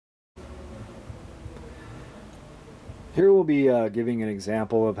Here we'll be giving an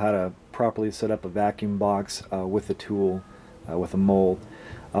example of how to properly set up a vacuum box with a tool, with a mold.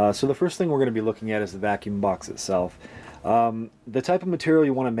 So the first thing we're going to be looking at is the vacuum box itself. The type of material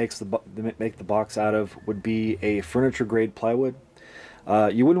you want to make the box out of would be a furniture grade plywood.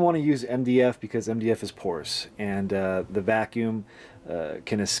 You wouldn't want to use MDF because MDF is porous and the vacuum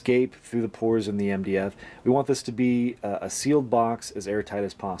can escape through the pores in the MDF. We want this to be a sealed box as airtight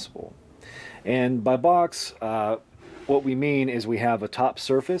as possible. And by box, what we mean is we have a top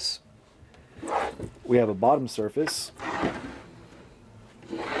surface, we have a bottom surface,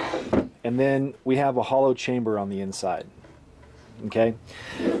 and then we have a hollow chamber on the inside. Okay,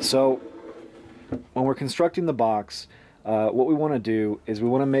 so when we're constructing the box, what we want to do is we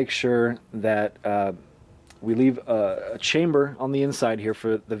want to make sure that we leave a chamber on the inside here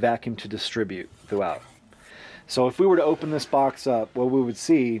for the vacuum to distribute throughout. So if we were to open this box up, what we would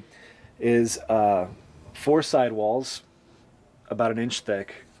see is 4 sidewalls about 1 inch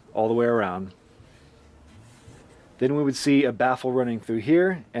thick all the way around. Then we would see a baffle running through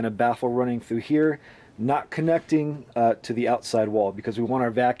here and a baffle running through here, not connecting to the outside wall because we want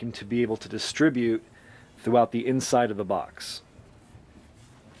our vacuum to be able to distribute throughout the inside of the box.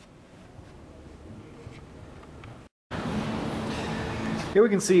 Here we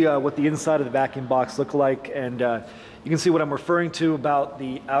can see what the inside of the vacuum box look like, and you can see what I'm referring to about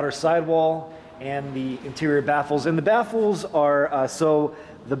the outer sidewall and the interior baffles. And the baffles are so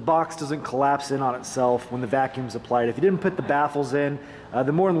the box doesn't collapse in on itself when the vacuum is applied. If you didn't put the baffles in,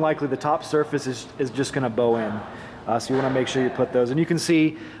 then more than likely the top surface is just going to bow in. So you want to make sure you put those. And you can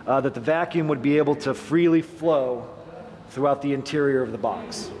see that the vacuum would be able to freely flow throughout the interior of the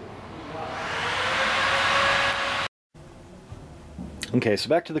box. Okay, so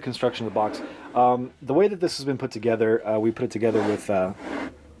back to the construction of the box. The way that this has been put together, we put it together with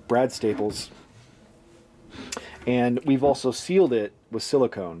brad staples, and we've also sealed it with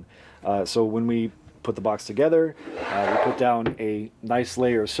silicone. So when we put the box together, we put down a nice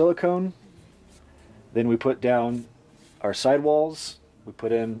layer of silicone, then we put down our sidewalls, we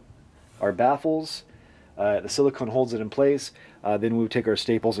put in our baffles, the silicone holds it in place, then we would take our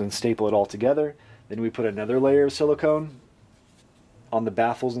staples and staple it all together, then we put another layer of silicone on the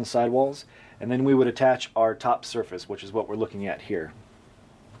baffles and sidewalls, and then we would attach our top surface, which is what we're looking at here.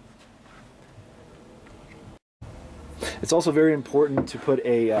 It's also very important to put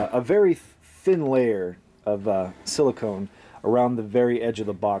a very thin layer of silicone around the very edge of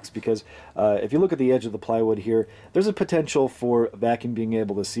the box, because if you look at the edge of the plywood here, there's a potential for vacuum being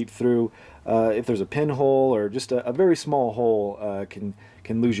able to seep through. If there's a pinhole or just a very small hole, can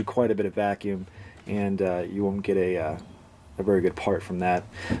lose you quite a bit of vacuum, and you won't get a very good part from that.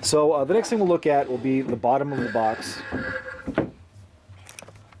 So the next thing we'll look at will be the bottom of the box.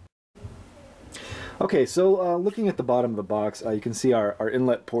 Okay, so looking at the bottom of the box, you can see our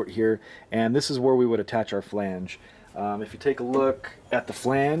inlet port here, and this is where we would attach our flange. If you take a look at the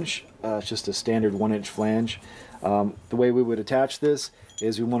flange, it's just a standard 1-inch flange. The way we would attach this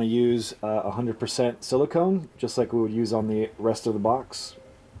is we want to use 100% silicone, just like we would use on the rest of the box.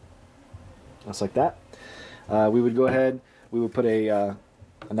 Just like that. We would go ahead, we would put a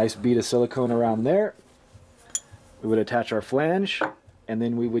nice bead of silicone around there. We would attach our flange, and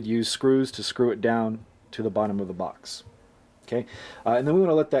then we would use screws to screw it down to the bottom of the box. Okay, and then we want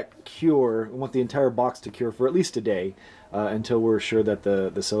to let that cure. We want the entire box to cure for at least a day until we're sure that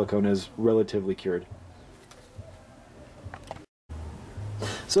the silicone is relatively cured.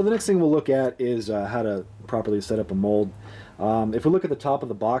 So the next thing we'll look at is how to properly set up a mold. If we look at the top of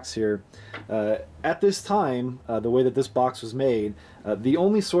the box here, at this time, the way that this box was made, the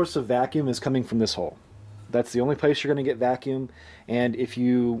only source of vacuum is coming from this hole. That's the only place you're going to get vacuum, and if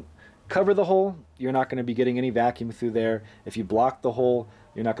you cover the hole, you're not going to be getting any vacuum through there. If you block the hole,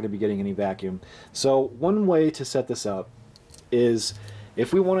 you're not going to be getting any vacuum. So one way to set this up is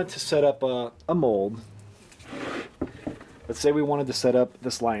if we wanted to set up a mold, let's say we wanted to set up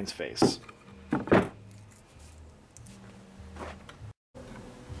this lion's face.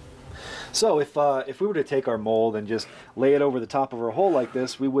 So if we were to take our mold and just lay it over the top of our hole like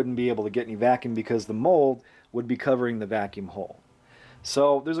this, we wouldn't be able to get any vacuum because the mold would be covering the vacuum hole.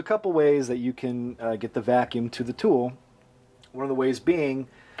 So there's a couple ways that you can get the vacuum to the tool. One of the ways being,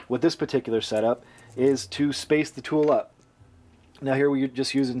 with this particular setup, is to space the tool up. Now here we're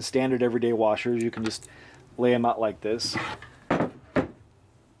just using standard everyday washers. You can just lay them out like this. And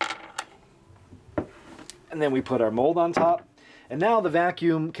then we put our mold on top. And now the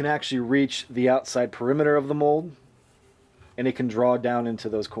vacuum can actually reach the outside perimeter of the mold, and it can draw down into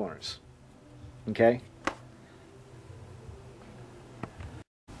those corners. Okay?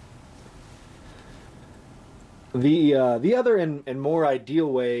 The other and more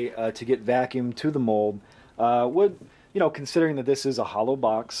ideal way to get vacuum to the mold would, considering that this is a hollow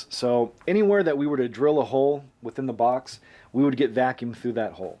box, so anywhere that we were to drill a hole within the box, we would get vacuum through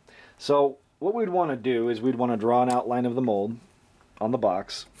that hole. So what we'd want to do is we'd want to draw an outline of the mold on the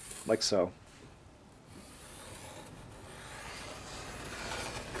box, like so.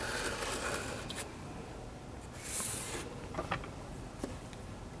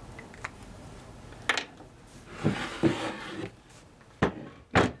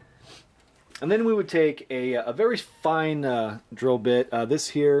 And then we would take a very fine drill bit. This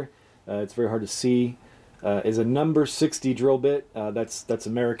here, it's very hard to see, is a number 60 drill bit. That's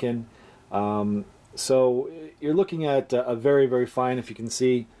American. So you're looking at a very, very fine, if you can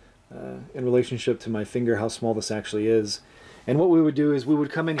see, in relationship to my finger, how small this actually is. And what we would do is we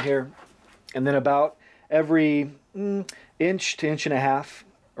would come in here, and then about every inch to inch and a half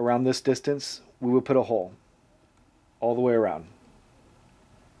around this distance, we would put a hole all the way around.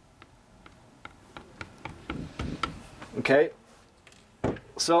 Okay,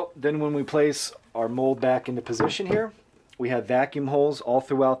 so then when we place our mold back into position here, we have vacuum holes all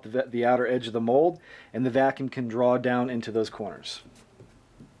throughout the outer edge of the mold, and the vacuum can draw down into those corners.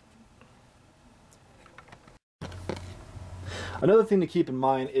 Another thing to keep in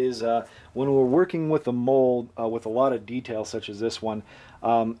mind is when we're working with a mold with a lot of detail such as this one,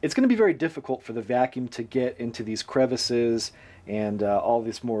 it's going to be very difficult for the vacuum to get into these crevices and all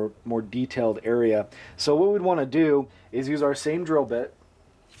this more detailed area. So what we'd want to do is use our same drill bit,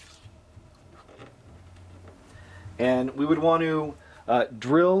 and we would want to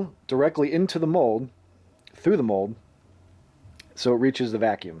drill directly into the mold, through the mold, so it reaches the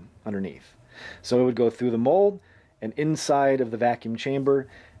vacuum underneath. So it would go through the mold and inside of the vacuum chamber,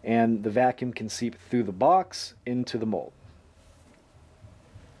 and the vacuum can seep through the box into the mold.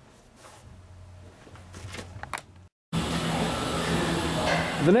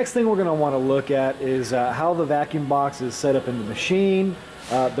 The next thing we're going to want to look at is how the vacuum box is set up in the machine,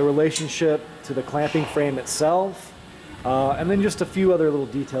 the relationship to the clamping frame itself, and then just a few other little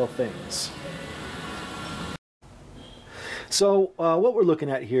detail things. So what we're looking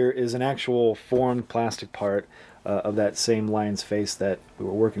at here is an actual formed plastic part of that same lion's face that we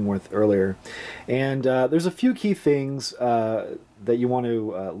were working with earlier. And there's a few key things that you want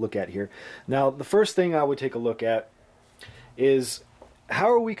to look at here. Now, the first thing I would take a look at is how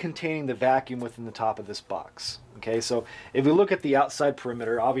are we containing the vacuum within the top of this box? Okay, so if we look at the outside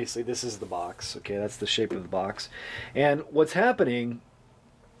perimeter, obviously this is the box. Okay, that's the shape of the box. And what's happening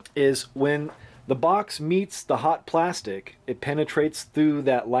is when the box meets the hot plastic, it penetrates through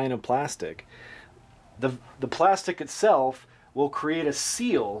that line of plastic. The plastic itself will create a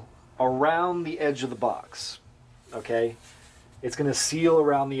seal around the edge of the box. Okay, it's going to seal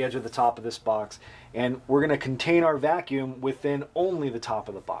around the edge of the top of this box, and we're going to contain our vacuum within only the top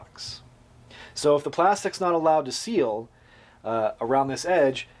of the box. So if the plastic's not allowed to seal around this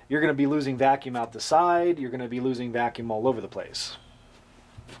edge, you're going to be losing vacuum out the side, you're going to be losing vacuum all over the place.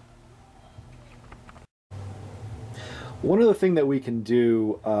 One other thing that we can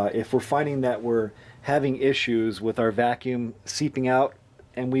do if we're finding that we're having issues with our vacuum seeping out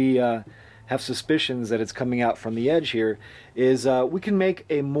and we have suspicions that it's coming out from the edge here is we can make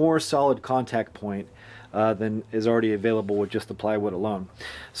a more solid contact point than is already available with just the plywood alone.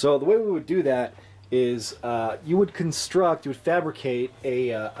 So the way we would do that is you would fabricate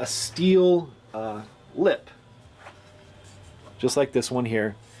a steel lip, just like this one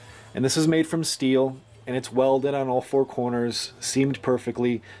here. And this is made from steel, and it's welded on all four corners, seamed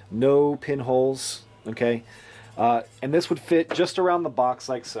perfectly, no pinholes, okay? And this would fit just around the box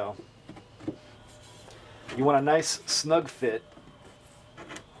like so. You want a nice snug fit.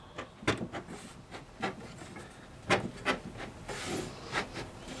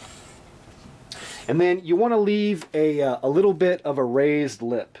 And then you want to leave a little bit of a raised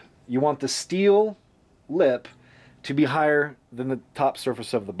lip. You want the steel lip to be higher than the top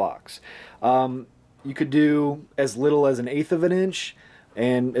surface of the box. You could do as little as 1/8 of an inch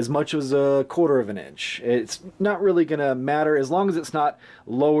and as much as 1/4 of an inch. It's not really going to matter as long as it's not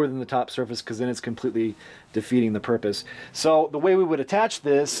lower than the top surface, because then it's completely defeating the purpose. So the way we would attach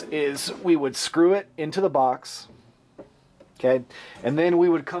this is we would screw it into the box, okay, and then we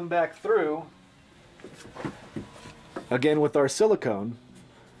would come back through again with our silicone,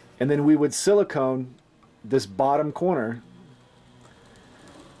 and then we would silicone this bottom corner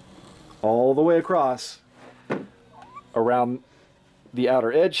all the way across around the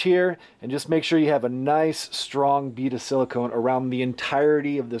outer edge here, and just make sure you have a nice strong bead of silicone around the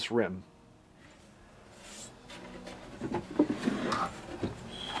entirety of this rim.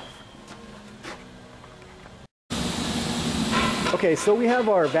 Okay, so we have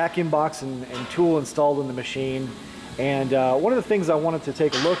our vacuum box and tool installed in the machine, and one of the things I wanted to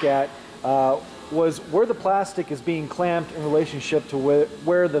take a look at was where the plastic is being clamped in relationship to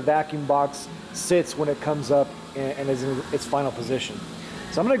where the vacuum box sits when it comes up and is in its final position.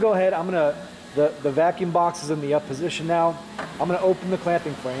 So I'm going to go ahead, the vacuum box is in the up position now. I'm going to open the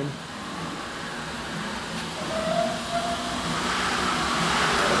clamping frame.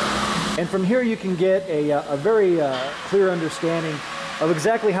 And from here you can get a very clear understanding of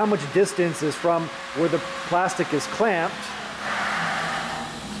exactly how much distance is from where the plastic is clamped,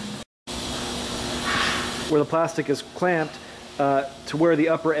 to where the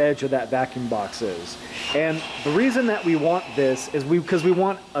upper edge of that vacuum box is. And the reason that we want this is because we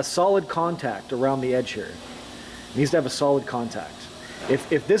want a solid contact around the edge here. It needs to have a solid contact.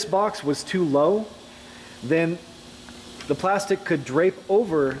 If this box was too low, then the plastic could drape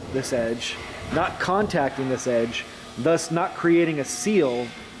over this edge, not contacting this edge, thus not creating a seal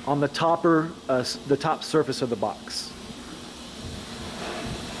on the top surface of the box.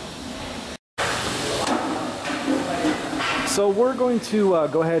 So we're going to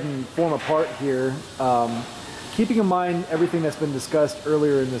go ahead and form a part here, keeping in mind everything that's been discussed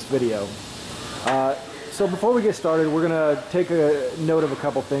earlier in this video. So before we get started, we're going to take a note of a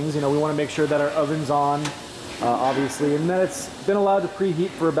couple things. You know, we want to make sure that our oven's on, obviously, and that it's been allowed to preheat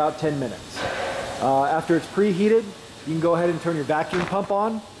for about 10 minutes. After it's preheated, you can go ahead and turn your vacuum pump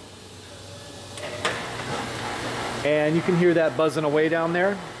on. And you can hear that buzzing away down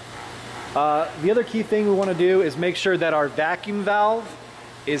there. The other key thing we want to do is make sure that our vacuum valve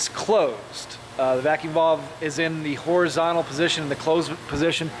is closed. The vacuum valve is in the horizontal position, in the closed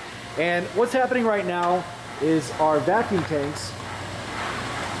position. And what's happening right now is our vacuum tanks,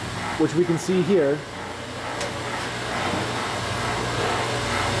 which we can see here,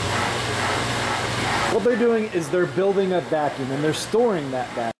 what they're doing is they're building a vacuum and they're storing that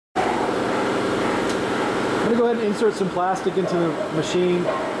vacuum. I'm going to go ahead and insert some plastic into the machine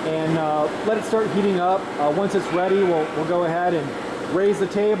and let it start heating up. Once it's ready, we'll go ahead and raise the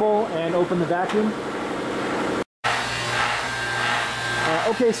table and open the vacuum.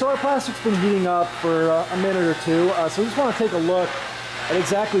 Okay, so our plastic's been heating up for a minute or two, so we just want to take a look at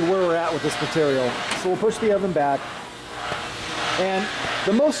exactly where we're at with this material. So we'll push the oven back, and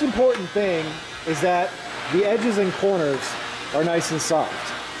the most important thing is that the edges and corners are nice and soft.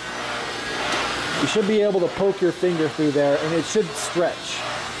 You should be able to poke your finger through there and it should stretch.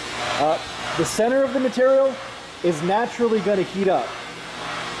 The center of the material is naturally going to heat up.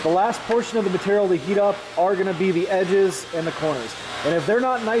 The last portion of the material to heat up are going to be the edges and the corners. And if they're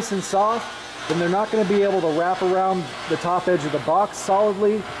not nice and soft, then they're not going to be able to wrap around the top edge of the box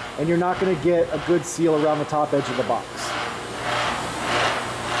solidly, and you're not going to get a good seal around the top edge of the box.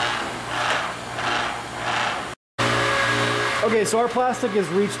 Okay, so our plastic has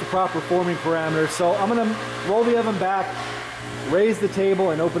reached the proper forming parameters, so I'm going to roll the oven back, raise the table,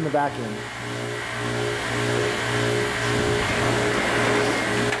 and open the vacuum.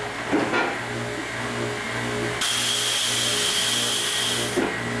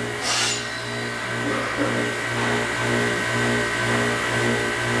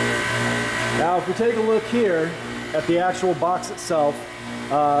 Now, if we take a look here at the actual box itself,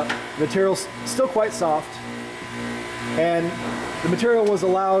 the material's still quite soft. And the material was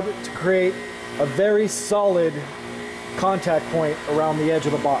allowed to create a very solid contact point around the edge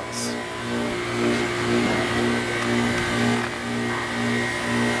of the box.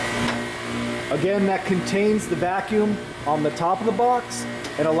 Again, that contains the vacuum on the top of the box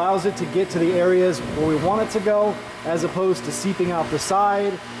and allows it to get to the areas where we want it to go, as opposed to seeping out the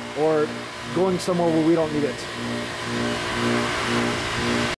side or going somewhere where we don't need it.